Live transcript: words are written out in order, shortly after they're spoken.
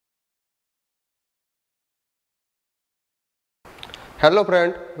Hello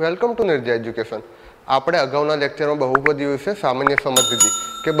friend, welcome to Nirja education. આપણે અગાઉના લેક્ચરમાં બહુપદી વિશે સામાન્ય સમજ લીધી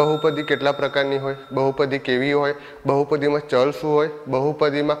કે બહુપદી કેટલા પ્રકારની હોય, બહુપદી કેવી હોય, બહુપદીમાં ચલ શું હોય,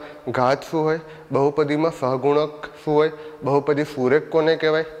 બહુપદીમાં ઘાત શું હોય, બહુપદીમાં સહગુણક શું હોય, બહુપદી પૂરક કોને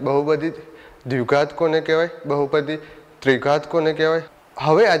કહેવાય, બહુપદી દ્વિઘાત કોને કહેવાય, બહુપદી ત્રિઘાત કોને કહેવાય।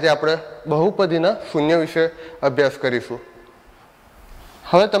 હવે આજે આપણે બહુપદીના શૂન્ય વિશે અભ્યાસ કરીશું।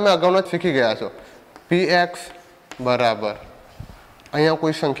 હવે તમે અગાઉના શીખી ગયા છો px બરાબર અહીંયા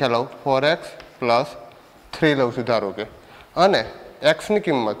કોઈ સંખ્યા લઉં 4x + 3 લઉં છું ધારો કે, અને x ની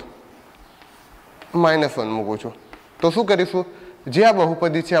કિંમત -1 મૂકું છું, તો શું કરીશું? જે આ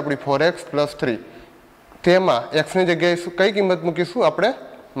બહુપદી છે આપણી 4x + 3 તેમાં x ની જગ્યાએ કઈ કિંમત મૂકીશું? આપણે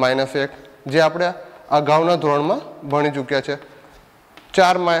 -1, જે આપણે અગાઉના ધોરણમાં ભણી ચૂક્યા છે।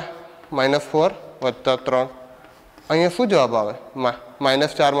 4 - -4 + 3 અહીંયા શું જવાબ આવે?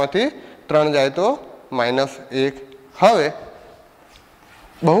 -4 માંથી 3 જાય તો -1। હવે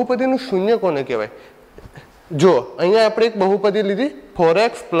બહુપદીનું શૂન્ય કોને કહેવાય? જો અહીંયા આપણે એક બહુપદી લીધી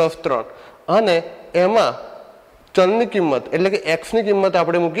 4x + 3 અને એમાં ચલની કિંમત એટલે કે x ની કિંમત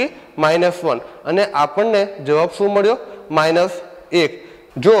આપણે મૂકી -1 અને આપણને જવાબ શું મળ્યો? -1।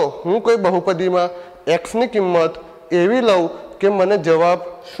 જો હું કોઈ બહુપદીમાં x ની કિંમત એવી લઉં કે મને જવાબ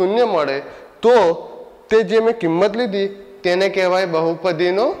શૂન્ય મળે તો તે જે મેં કિંમત લીધી તેને કહેવાય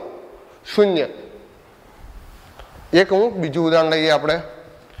બહુપદીનો શૂન્ય। એક હું બીજું ઉદાહરણ લઈએ, આપણે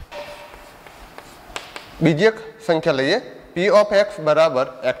બીજી એક સંખ્યા લઈએ p(x) બરાબર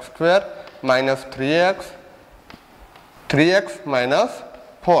x² - 3x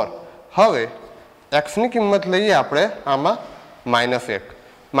 4। હવે x ની કિંમત લઈએ આપણે આમાં -1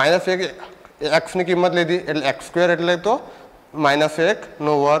 x ની કિંમત લીધી એટલે x² એટલે તો -1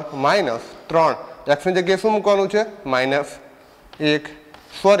 નો વર્ગ -3 x ની જગ્યાએ શું મૂકવાનું છે? -1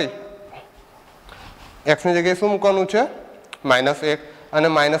 સોરી x ની જગ્યાએ શું મૂકવાનું છે? -1 અને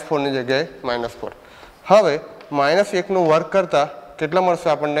 -4 ની જગ્યાએ -4। હવે -1 નો વર્ગ કરતા કેટલા મળશે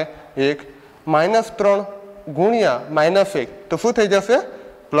આપણને? 1 -3 ગુણ્યા -1 તો શું થઈ જશે?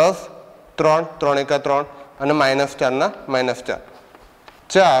 +3 3 × 3 અને -4 ના -4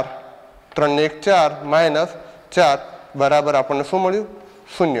 4 3 ને 1 4 -4 બરાબર આપણને શું મળ્યું?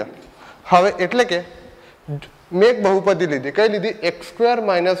 શૂન્ય। હવે એટલે કે મેં એક બહુપદી લીધી, કઈ લીધી? x²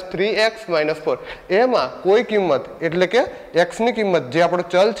 - 3x - 4 એમાં કોઈ કિંમત એટલે કે x ની કિંમત જે આપણો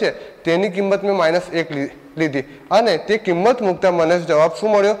ચલ છે તેની કિંમત મેં -1 લીધી અને તે કિંમત મૂકતા મને જવાબ શું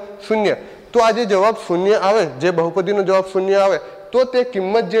મળ્યો? શૂન્ય। તો આ જે જવાબ શૂન્ય આવે, જે બહુપદીનો જવાબ શૂન્ય આવે તો તે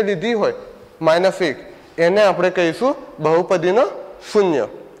કિંમત જે લીધી હોય -1 એને આપણે કહીશું બહુપદીનો શૂન્ય।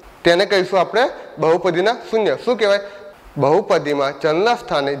 તેને કહીશું આપણે બહુપદીના શૂન્ય। શું કહેવાય? બહુપદીમાં ચલના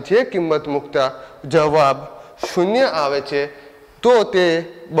સ્થાને જે કિંમત મૂકતા જવાબ શૂન્ય આવે છે તો તે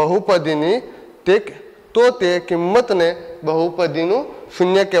બહુપદીની તે કિંમતને બહુપદીનું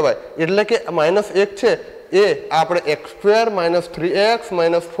શૂન્ય કહેવાય। એટલે કે -1 છે એ આપણે x² - 3x -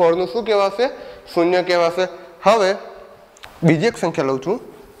 4 નું શું કહેવાશે? શૂન્ય કહેવાશે। હવે બીજી એક સંખ્યા લઉં છું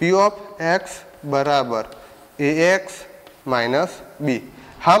p(x) બરાબર ax - b।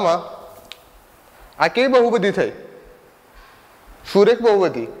 હામાં આ કેવી બહુપદી થઈ? સુરેખ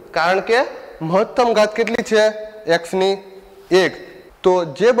બહુપદી, કારણ કે મહત્તમ ઘાત કેટલી છે? x ની 1। તો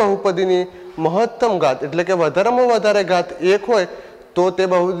જે બહુપદીની મહત્તમ ઘાત એટલે કે વધારેમાં વધારે ઘાત 1 હોય તો તે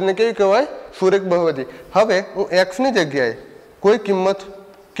બહુપદીને કેવી કહેવાય? સુરેખ બહુપદી। હવે હું x ની જગ્યાએ કોઈ કિંમત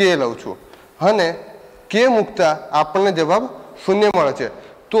k લઉં છું અને k મૂકતા આપણને જવાબ શૂન્ય મળે છે,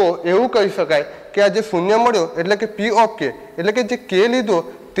 તો એવું કહી શકાય કે આ જે શૂન્ય મળ્યો એટલે કે p(k) એટલે કે જે k લીધો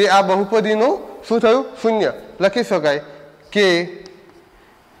તે આ બહુપદીનું શું થયું? શૂન્ય। લખી શકાય કે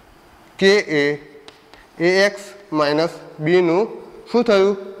એ ax - b નું શું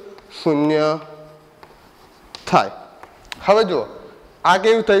થયું? શૂન્ય થાય। હવે જુઓ આ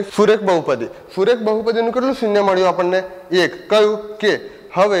કેવું થઈ? સુરેખ બહુપદી। સુરેખ બહુપદીનું કેટલું શૂન્ય મળ્યું આપણને? 1। કયું? કે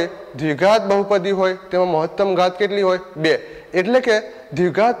હવે દ્વિઘાત બહુપદી હોય તેમાં મહત્તમ ઘાત કેટલી હોય? 2। એટલે કે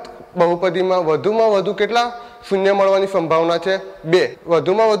દ્વિઘાત બહુપદીમાં વધુમાં વધુ કેટલા શૂન્ય મળવાની સંભાવના છે? 2।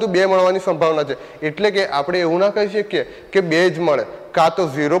 વધુમાં વધુ 2 મળવાની સંભાવના છે। એટલે કે આપણે એવું ના કહી શકીએ કે 2 જ મળે, કાં તો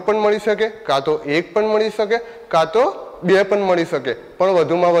 0 પણ મળી શકે, કાં તો 1 પણ મળી શકે, કાં તો 2 પણ મળી શકે, પણ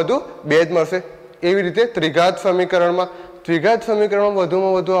વધુમાં વધુ 2 જ મળશે। એવી રીતે ત્રિઘાત સમીકરણમાં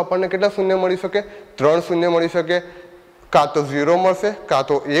વધુમાં વધુ આપણને કેટલા શૂન્ય મળી શકે? 3 શૂન્ય મળી શકે, કાં તો 0 મળશે, કાં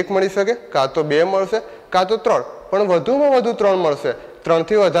તો 1 મળી શકે, કાં તો 2 મળશે, કાં તો 3, પણ વધુમાં વધુ 3 મળશે, 3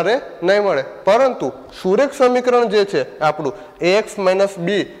 થી વધારે નહીં મળે। પરંતુ સુરેખ સમીકરણ જે છે આપણું ax - b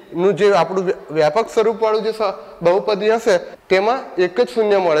નું જે આપણું વ્યાપક સ્વરૂપવાળું જે બહુપદી હશે તેમાં એક જ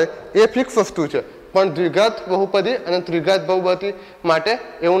શૂન્ય મળે, એ ફિક્સ વસ્તુ છે। પણ દ્વિઘાત બહુપદી અને ત્રિઘાત બહુપદી માટે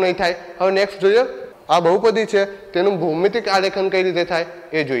એવું નહીં થાય। હવે નેક્સ્ટ જોઈએ આ બહુપદી છે તેનું ભૌમિતિક આલેખન કઈ રીતે થાય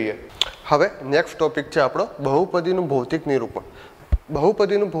એ જોઈએ. હવે નેક્સ્ટ ટોપિક છે આપણો બહુપદીનું ભૌતિક નિરૂપણ.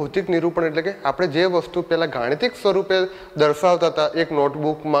 બહુપદીનું ભૌતિક નિરૂપણ એટલે કે આપણે જે વસ્તુ પહેલા ગાણિતિક સ્વરૂપે દર્શાવતા હતા એક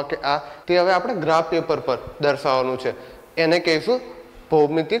નોટબુકમાં કે આ, તે હવે આપણે ગ્રાફ પેપર પર દર્શાવવાનું છે. એને કહીશું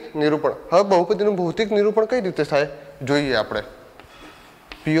ભૌમિતિક નિરૂપણ. હવે બહુપદીનું ભૌતિક નિરૂપણ કઈ રીતે થાય જોઈએ આપણે.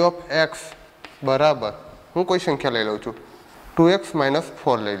 p ઓફ x બરાબર, હું કોઈ સંખ્યા લઈ લઉં છું, 2x -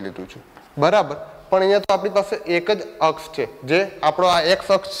 4 લઈ લીધું છું બરાબર. પણ અહીંયા તો આપણી પાસે એક જ અક્ષ છે, જે આપણો આ x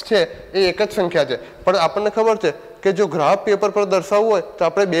અક્ષ છે એ એક જ સંખ્યા છે. પણ આપણને ખબર છે કે જો ગ્રાફ પેપર પર દર્શાવવું હોય તો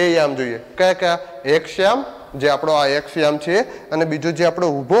આપણે બે યામ જોઈએ. કયા કયા? x યામ, જે આપણો આ x યામ છે, અને બીજો જે આપણો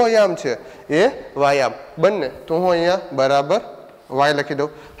ઊભો યામ છે એ y યામ, બંને. તો હું અહીંયા બરાબર y લખી દઉં.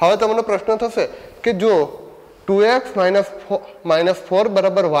 હવે તમને પ્રશ્ન થશે કે જો 2x - 4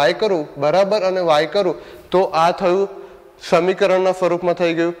 બરાબર y કરું બરાબર અને y કરું તો આ થયું સમીકરણના સ્વરૂપમાં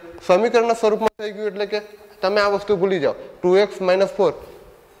થઈ ગયું. સમીકરણના સ્વરૂપમાં થઈ ગયું એટલે કે તમે આ વસ્તુ ભૂલી જાઓ. 2x - 4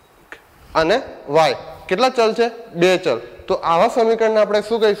 અને y કેટલા ચલ છે? બે ચલ. તો આવા સમીકરણને આપણે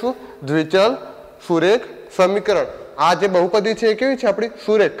શું કહીશું? દ્વિચલ સુરેખ સમીકરણ. આ જે બહુપદી છે એ કેવી છે આપણી?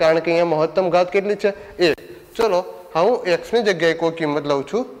 સુરેખ, કારણ કે અહીંયા મહત્તમ ઘાત કેટલી છે? 1. ચલો હા, હું x ની જગ્યાએ કોઈ કિંમત લઉં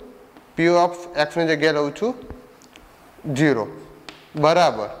છું. p ઓફ x ની જગ્યાએ લઉં છું 0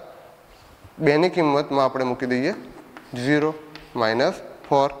 બરાબર. 2 ની કિંમતમાં આપણે મૂકી દઈએ 0 -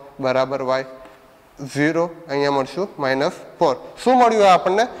 4 બરાબર y. 0 અહીંયા મળશું -4. શું મળ્યું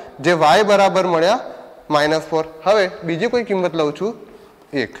આપણને? જે y બરાબર મળ્યા -4. હવે બીજી કોઈ કિંમત લઉં છું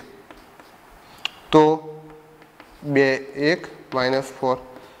 1, તો 2 1 -4,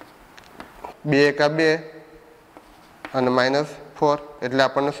 2 1 2 અને -4 એટલે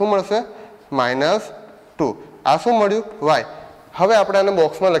આપણને શું મળશે? -2. આ શું મળ્યું? y. હવે આપણે આને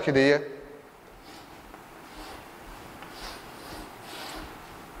બોક્સમાં લખી દઈએ.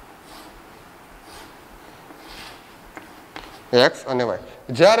 x અને y.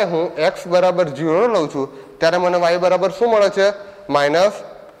 જ્યારે હું x બરાબર 0 લઉં છું ત્યારે મને y બરાબર શું મળે છે?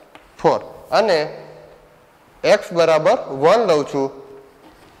 -4. અને x બરાબર 1 લઉં છું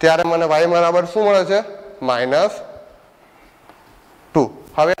ત્યારે મને y બરાબર શું મળે છે? -2.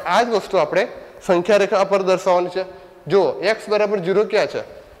 હવે આ જ વસ્તુ આપણે સંખ્યા રેખા પર દર્શાવવાની છે. જો x બરાબર 0 ક્યાં છે?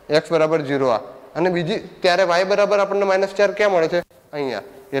 x બરાબર 0 આ, અને બીજી ત્યારે y બરાબર આપણને -4 ક્યાં મળે છે? અહીંયા.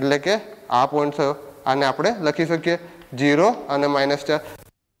 એટલે કે આ પોઈન્ટ થયો. આને આપણે લખી શકીએ 0 અને -4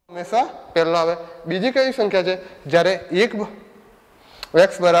 હંમેશા પહેલો આવે. બીજી કઈ સંખ્યા છે? જ્યારે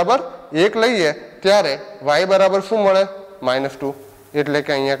x બરાબર 1 લઈએ ત્યારે y બરાબર શું મળે? -2. એટલે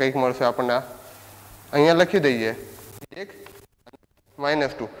કે અહીંયા કંઈક મળશે આપણને. અહીંયા લખી દઈએ 1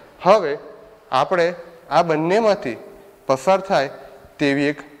 -2. હવે આપણે આ બંનેમાંથી પસાર થાય તેવી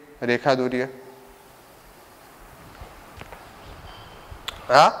એક રેખા દોરીએ.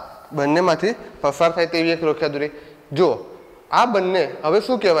 આ બંનેમાંથી પસાર થાય તેવી એક રેખા દોરી. જો આ બંને હવે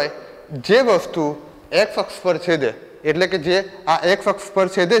શું કહેવાય? જે વસ્તુ x અક્ષ પર છેદે, એટલે કે જે આ x અક્ષ પર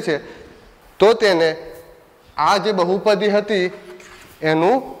છેદે છે, તો તેને આ જે બહુપદી હતી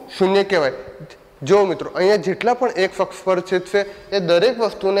એનું શૂન્ય કહેવાય. જો મિત્રો અહીંયા જેટલા પણ x અક્ષ પર છેદશે એ દરેક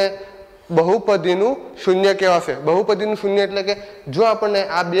વસ્તુને બહુપદીનું શૂન્ય કહેવાશે. બહુપદીનું શૂન્ય એટલે કે જો આપણને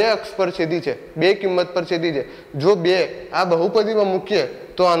આ બે અક્ષ પર છેદી છે, બે કિંમત પર છેદી છે, જો બે આ બહુપદીમાં મૂકીએ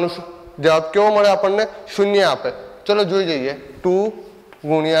તો આનું જવાબ કેવો મળે? આપણને શૂન્ય આપે. ચલો જોઈ જઈએ. 2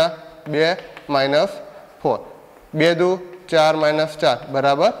 × 2 - 4, 2 દુ 4 - 4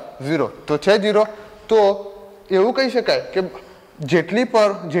 બરાબર 0. તો છે 0. તો એવું કહી શકાય કે જેટલી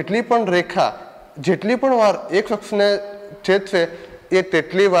પણ રેખા જેટલી પણ વાર એક અક્ષને છેદશે એ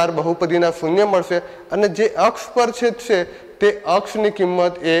તેટલી વાર બહુપદીના શૂન્ય મળશે, અને જે અક્ષ પર છેદશે તે અક્ષની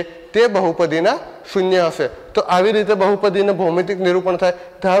કિંમત એ તે બહુપદીના શૂન્ય હશે. તો આવી રીતે બહુપદીનું ભૌમિતિક નિરૂપણ થાય.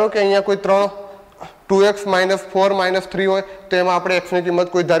 ધારો કે અહીંયા કોઈ 2x - 4 - 3 હોય તો એમાં આપણે x ની કિંમત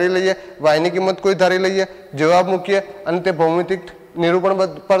કોઈ ધારી લઈએ, y ની કિંમત કોઈ ધારી લઈએ, જવાબ મૂકીએ અને તે ભૌમિતિક નિરૂપણ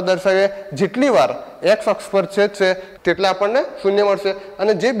પર દર્શાવીએ. જેટલી વાર x અક્ષ પર છેદશે તેટલા આપણને શૂન્ય મળશે,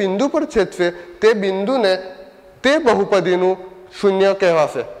 અને જે બિંદુ પર છેદશે તે બિંદુને તે બહુપદીનું શૂન્ય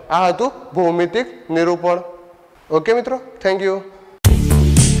કહેવાશે. આ હતું ભૌમિતિક નિરૂપણ. ઓકે મિત્રો, થેન્ક યુ.